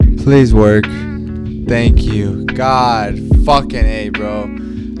Please work. Thank you. God fucking A, bro.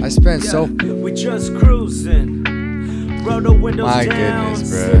 I spent so. We just cruising. Roll the windows My down.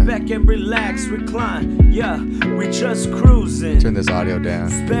 goodness, bruh. Sit back and relax, recline. Yeah, we just cruising. Turn this audio down.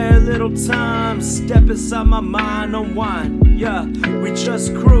 Spare a little time. Step inside my mind, unwind. Yeah, we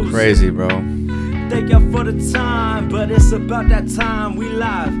just cruising. Crazy, bro. Thank y'all for the time, but it's about that time we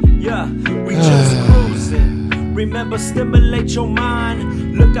live. Yeah, we just cruising. Remember, stimulate your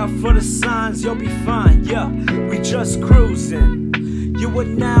mind. Look out for the signs, you'll be fine. Yeah, we just cruising. You are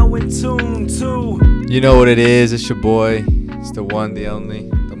now in tune to. You know what it is. It's your boy. It's the one, the only.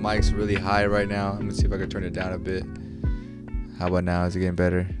 The mic's really high right now. Let me see if I can turn it down a bit. How about now? Is it getting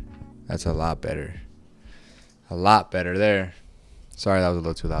better? That's a lot better. A lot better there. Sorry, that was a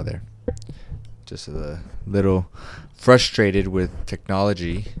little too loud there. Just a little frustrated with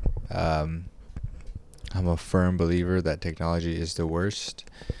technology. I'm a firm believer that technology is the worst,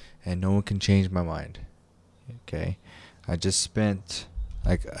 and no one can change my mind. Okay, I just spent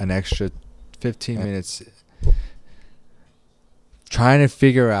like an extra 15 minutes trying to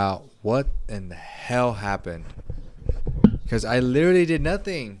figure out what in the hell happened, because I literally did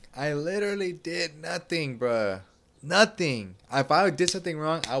nothing. Bruh. Nothing. If I did something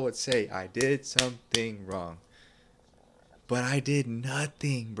wrong, I would say I did something wrong. But I did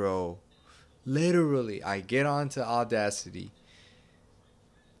nothing, bro. Literally, I get onto Audacity.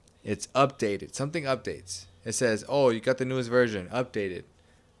 It's updated. Something updates. It says, oh, you got the newest version. Updated.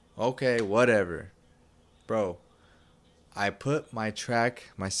 Okay, whatever. Bro, I put my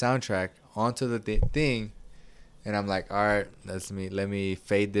soundtrack onto the thing. And I'm like, all right, let me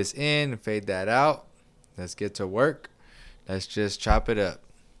fade this in, fade that out. Let's get to work. Let's just chop it up.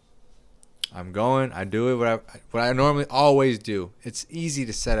 I'm going. I do it what I normally always do. It's easy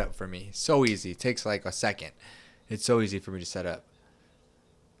to set up for me. So easy. It takes like a second. It's so easy for me to set up.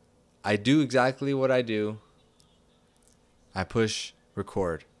 I do exactly what I do. I push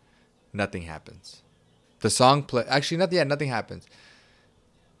record. Nothing happens. The song play. Actually, nothing happens.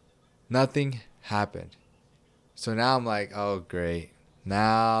 Nothing happened. So now I'm like, oh, great.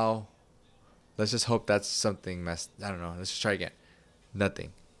 Now, let's just hope that's something messed. I don't know. Let's just try again.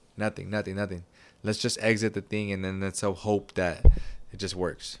 Nothing. Let's just exit the thing, and then let's hope that it just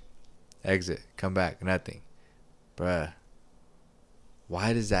works. Exit. Come back. Nothing. Bruh.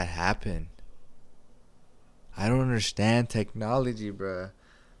 Why does that happen? I don't understand technology, bruh.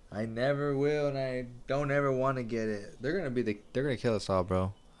 I never will, and I don't ever want to get it. They're gonna kill us all,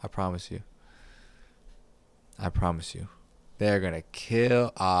 bro. I promise you. They're gonna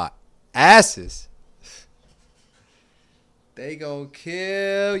kill our asses. They gonna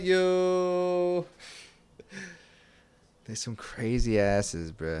kill you. They're some crazy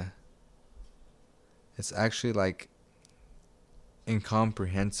asses, bruh. It's actually like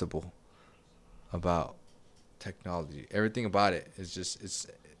incomprehensible about technology. Everything about it is just it's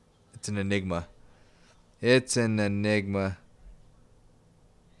an enigma. It's an enigma.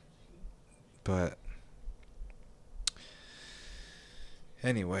 But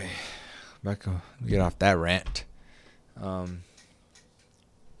anyway, back on, get off that rant.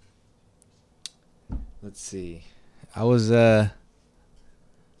 Let's see. I was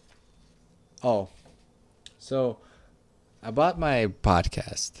so I bought my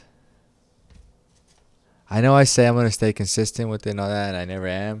podcast. I know I say I'm gonna stay consistent with it and all that, and I never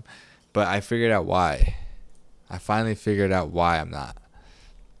am, but I figured out why. I finally figured out why I'm not.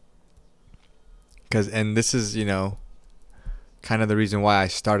 And this is, kind of the reason why I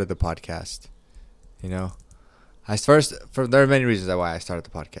started the podcast. There are many reasons why I started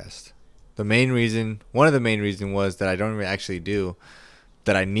the podcast. One of the main reasons was that I don't even actually do,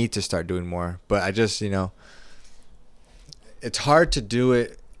 that I need to start doing more. But I just, it's hard to do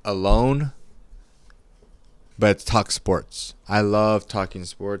it alone, but talk sports. I love talking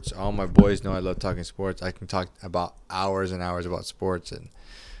sports. All my boys know I love talking sports. I can talk about hours and hours about sports, and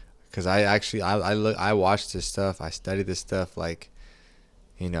because I watch this stuff. I study this stuff. Like,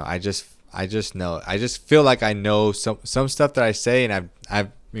 I just know. I just feel like I know some stuff that I say, and I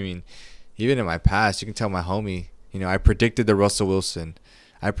mean, even in my past, you can tell my homie. I predicted the Russell Wilson.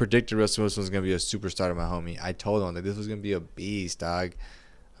 I predicted Russell Wilson was gonna be a superstar to my homie. I told him that this was gonna be a beast, dog.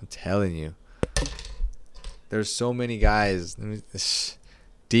 I'm telling you. There's so many guys.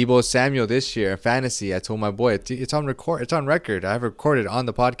 Deebo Samuel this year, fantasy. I told my boy, it's on record. It's on record. I've recorded on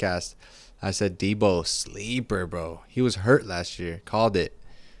the podcast. I said, Deebo, sleeper, bro. He was hurt last year. Called it.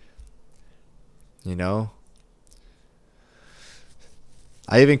 I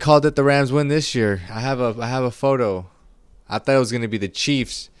even called it the Rams win this year. I have a photo. I thought it was gonna be the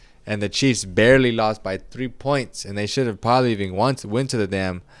Chiefs, and the Chiefs barely lost by 3 points, and they should have probably even went to the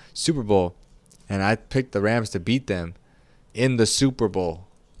damn Super Bowl. And I picked the Rams to beat them in the Super Bowl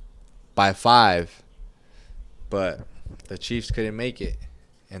by 5. But the Chiefs couldn't make it,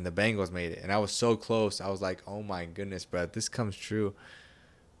 and the Bengals made it. And I was so close. I was like, oh, my goodness, bro, if this comes true.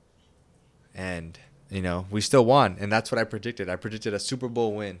 And, you know, we still won, and that's what I predicted. I predicted a Super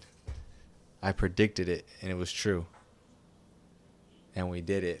Bowl win. I predicted it, and it was true. And we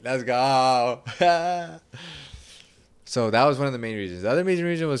did it. Let's go. So that was one of the main reasons. The other main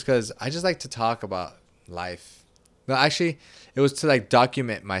reason was because I just like to talk about life. No, actually, it was to like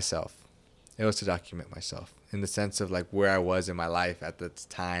document myself. It was to document myself in the sense of like where I was in my life at the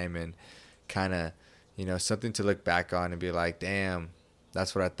time, and kind of, you know, something to look back on and be like, damn,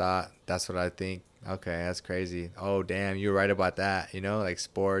 that's what I thought. That's what I think. Okay, that's crazy. Oh, damn, you're right about that. You know, like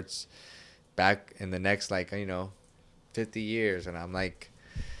sports back in the next, like, you know, 50 years, and I'm like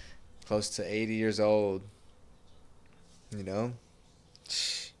close to 80 years old, you know.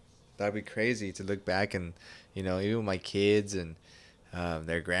 That'd be crazy to look back, and, you know, even my kids and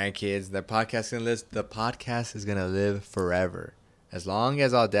their grandkids, the podcast is gonna live forever as long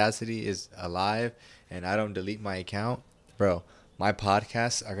as Audacity is alive and I don't delete my account, bro. My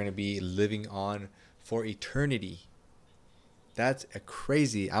podcasts are gonna be living on for eternity. That's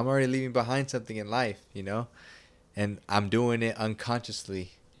crazy. I'm already leaving behind something in life, you know. And I'm doing it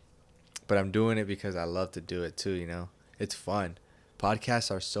unconsciously, but I'm doing it because I love to do it too, you know. It's fun. Podcasts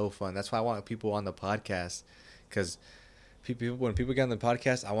are so fun. That's why I want people on the podcast, because when people get on the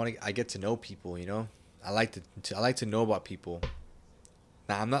podcast, I get to know people, you know. I like to know about people.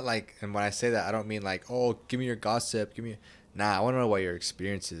 Now, I'm not like, and when I say that, I don't mean like, oh, give me your gossip, Nah, I want to know what your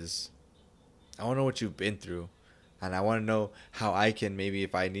experience is. I want to know what you've been through, and I want to know how I can, maybe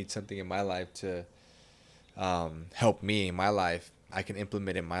if I need something in my life to help me in my life, I can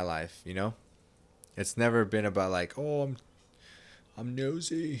implement in my life, you know. It's never been about like, oh, I'm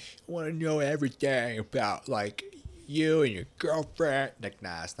nosy, I want to know everything about like you and your girlfriend. Like,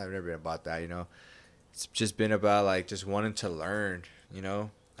 nah, it's never been about that, you know. It's just been about like just wanting to learn, you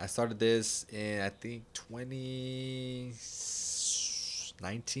know. I started this in, I think,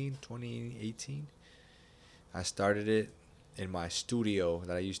 2018. I started it in my studio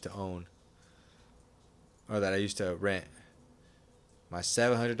that I used to own, or that I used to rent. My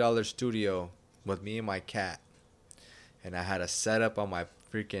 $700 studio with me and my cat. And I had a setup on my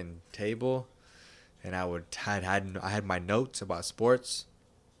freaking table, and I had my notes about sports,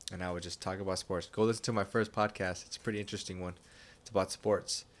 and I would just talk about sports. Go listen to my first podcast. It's a pretty interesting one. It's about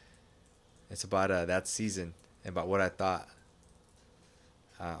sports. It's about that season and about what I thought.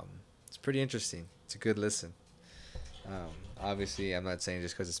 It's pretty interesting. It's a good listen. Obviously, I'm not saying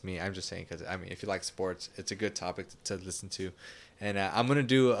just because it's me. I'm just saying because, I mean, if you like sports, it's a good topic to listen to. And I'm going to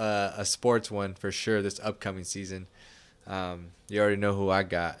do a sports one for sure this upcoming season. You already know who I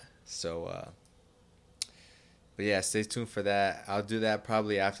got. So, but yeah, stay tuned for that. I'll do that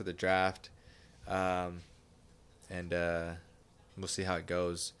probably after the draft. And we'll see how it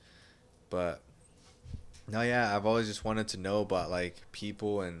goes. But no, yeah, I've always just wanted to know about like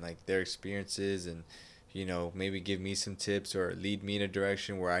people and like their experiences, and, you know, maybe give me some tips or lead me in a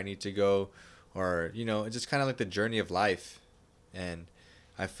direction where I need to go, or, you know, it's just kind of like the journey of life. And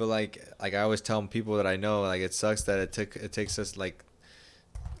I feel like I always tell people that I know, like, it sucks that it takes us, like,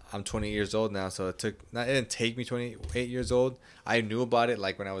 I'm 20 years old now, so it didn't take me 28 years old. I knew about it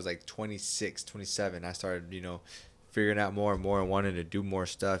like when I was like 26, 27. I started, you know, figuring out more and more and wanting to do more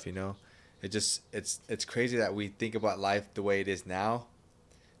stuff, you know. It's crazy that we think about life the way it is now,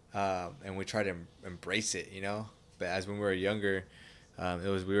 and we try to embrace it, you know. But as when we were younger,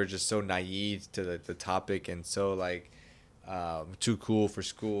 we were just so naive to the topic, and so like too cool for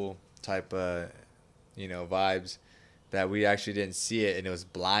school type you know, vibes, that we actually didn't see it, and it was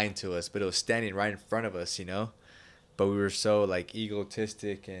blind to us, but it was standing right in front of us, you know. But we were so like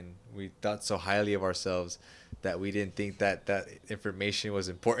egotistic, and we thought so highly of ourselves that we didn't think that information was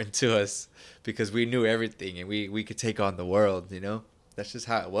important to us, because we knew everything and we could take on the world, you know. That's just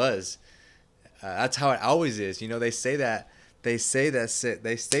how it was. That's how it always is, you know. They say that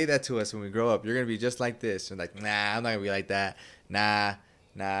to us when we grow up. You're gonna be just like this, and like, nah, I'm not gonna be like that. Nah,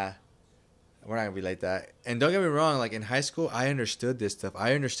 we're not gonna be like that. And don't get me wrong, like in high school, I understood this stuff.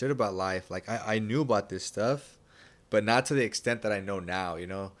 I understood about life. Like I knew about this stuff, but not to the extent that I know now, you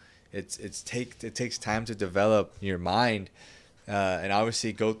know. It takes time to develop your mind, and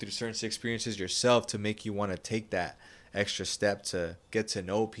obviously go through certain experiences yourself to make you want to take that extra step to get to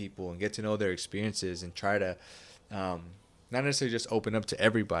know people and get to know their experiences, and try to not necessarily just open up to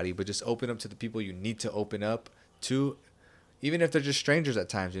everybody, but just open up to the people you need to open up to even if they're just strangers at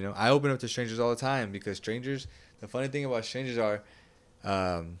times, you know. I open up to strangers all the time because strangers, the funny thing about strangers are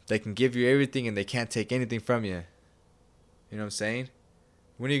they can give you everything and they can't take anything from you. You know what I'm saying?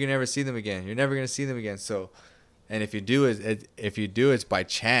 When are you gonna ever see them again? You're never gonna see them again. So, and if you do, it's by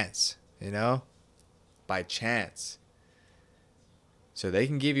chance, you know, by chance. So they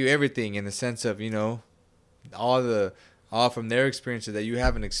can give you everything in the sense of, you know, all from their experiences that you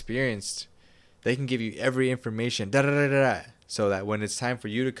haven't experienced. They can give you every information, so that when it's time for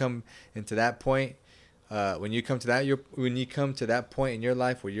you to come into that point, when you come to that point in your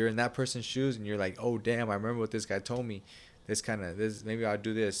life where you're in that person's shoes and you're like, oh damn, I remember what this guy told me. Maybe I'll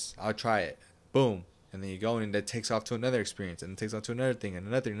do this. I'll try it. Boom, and then you go and that takes off to another experience and it takes off to another thing and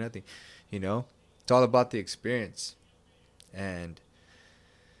another thing. You know, it's all about the experience, and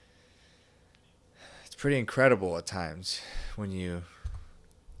it's pretty incredible at times when you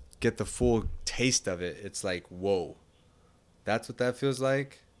get the full taste of it. It's like, whoa, that's what that feels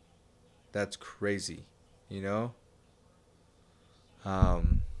like. That's crazy, you know.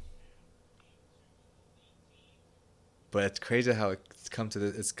 But it's crazy how it's come to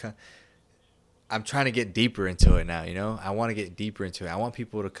this. I'm trying to get deeper into it now, you know. I want to get deeper into it. I want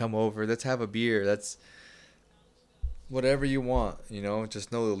people to come over. Let's have a beer. Let's whatever you want, you know.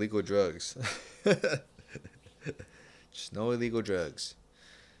 Just no illegal drugs. Just no illegal drugs.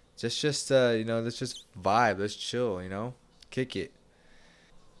 Just you know, let's just vibe. Let's chill, you know. Kick it.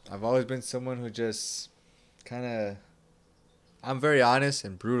 I've always been someone who just kind of. I'm very honest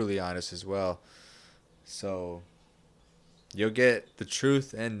and brutally honest as well. So you'll get the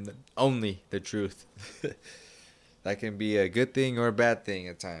truth and only the truth. That can be a good thing or a bad thing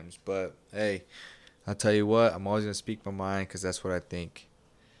at times. But hey, I'll tell you what, I'm always going to speak my mind because that's what I think.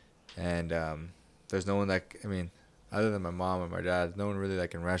 And there's no one that, I mean, other than my mom and my dad, no one really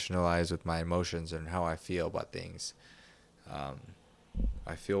that can rationalize with my emotions and how I feel about things.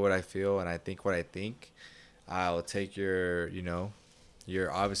 I feel what I feel and I think what I think. I'll take your, you know,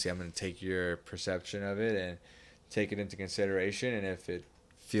 obviously I'm going to take your perception of it and take it into consideration. And if it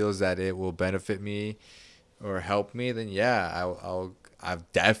feels that it will benefit me or help me, then yeah, I'll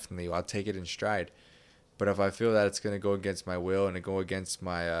take it in stride. But if I feel that it's going to go against my will and to go against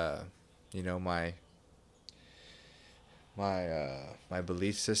my, you know, my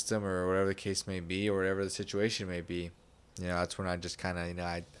belief system or whatever the case may be or whatever the situation may be, you know, that's when I just kind of, you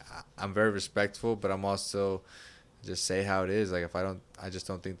know, I'm very respectful, but I'm also just say how it is. Like I just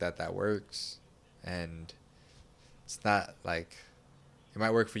don't think that works. And it's not like, it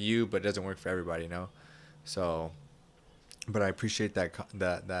might work for you, but it doesn't work for everybody, you know? So, but I appreciate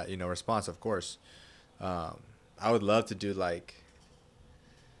that, you know, response, of course. I would love to do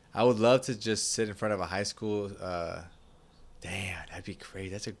I would love to just sit in front of a high school, damn, that'd be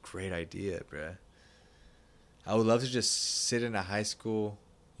great. That's a great idea, bruh. I would love to just sit in a high school,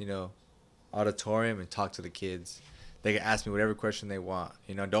 you know, auditorium and talk to the kids. They can ask me whatever question they want.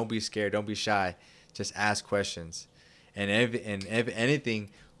 You know, don't be scared. Don't be shy. Just ask questions. And if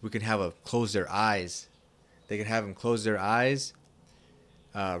anything, we can have them close their eyes. They can have them close their eyes,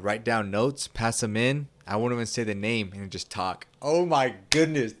 write down notes, pass them in. I won't even say the name and just talk. Oh my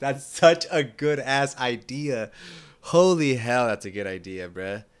goodness. That's such a good ass idea. Holy hell, that's a good idea,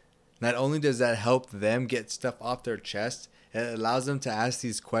 bruh. Not only does that help them get stuff off their chest, it allows them to ask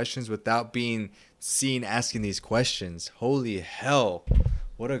these questions without being seen asking these questions. Holy hell.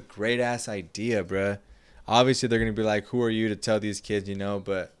 What a great ass idea, bruh. Obviously, they're going to be like, who are you to tell these kids, you know?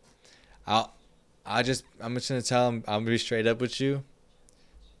 But I'm just going to tell them, I'm going to be straight up with you.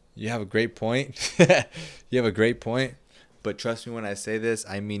 You have a great point. You have a great point. But trust me when I say this,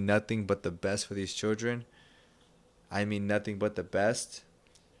 I mean nothing but the best for these children. I mean nothing but the best.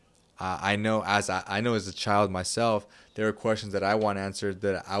 I know as a child myself, there were questions that I want answered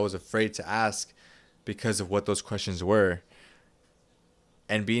that I was afraid to ask because of what those questions were.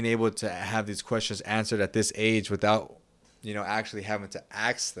 And being able to have these questions answered at this age without, you know, actually having to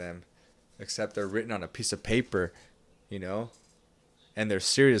ask them, except they're written on a piece of paper, you know, and they're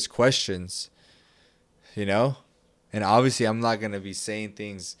serious questions, you know. And obviously I'm not going to be saying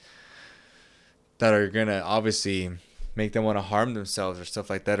things that are going to obviously make them want to harm themselves or stuff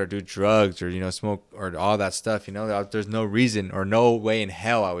like that, or do drugs or, you know, smoke or all that stuff, you know. There's no reason or no way in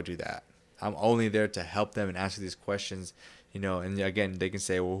hell I would do that. I'm only there to help them and answer these questions, you know. And again, they can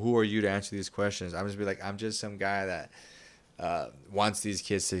say, well, who are you to answer these questions? I'm just be like, I'm just some guy that wants these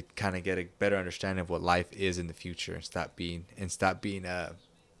kids to kind of get a better understanding of what life is in the future and stop being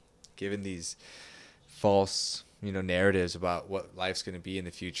given these false, you know, narratives about what life's going to be in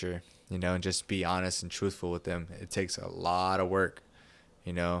the future, you know, and just be honest and truthful with them. It takes a lot of work,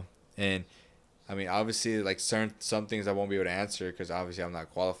 you know. And I mean, obviously, like some things I won't be able to answer because obviously I'm not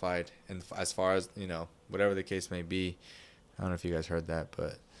qualified. And as far as, you know, whatever the case may be, I don't know if you guys heard that,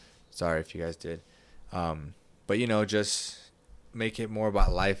 but sorry if you guys did. But, you know, just make it more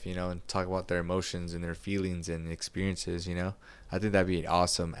about life, you know, and talk about their emotions and their feelings and experiences, you know. I think that'd be an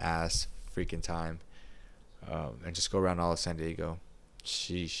awesome ass freaking time. And just go around all of San Diego.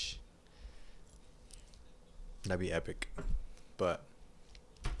 Sheesh. That'd be epic. But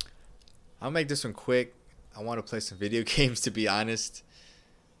I'll make this one quick. I want to play some video games, to be honest.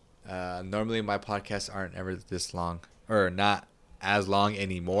 Normally my podcasts aren't ever this long, or not as long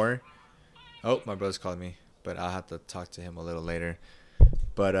anymore. Oh, my brother's calling me, but I'll have to talk to him a little later.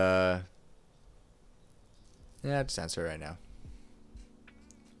 But yeah, just answer right now.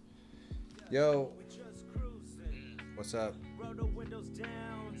 Yo, what's up? Roll the windows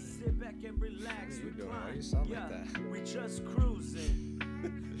down, sit back and relax. What are you doing? Why do you sound like that? We just cruising.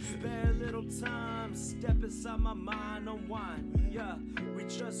 Spare a little time, step inside my mind, unwind. Yeah, we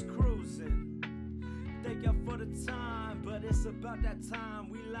just cruising. Thank y'all for the time, but it's about that time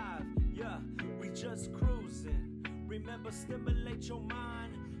we live. Yeah, we just cruising. Remember, stimulate your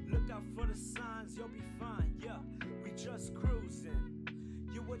mind. Look out for the signs, you'll be fine. Yeah, we just cruising.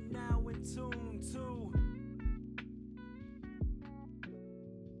 You are now in tune to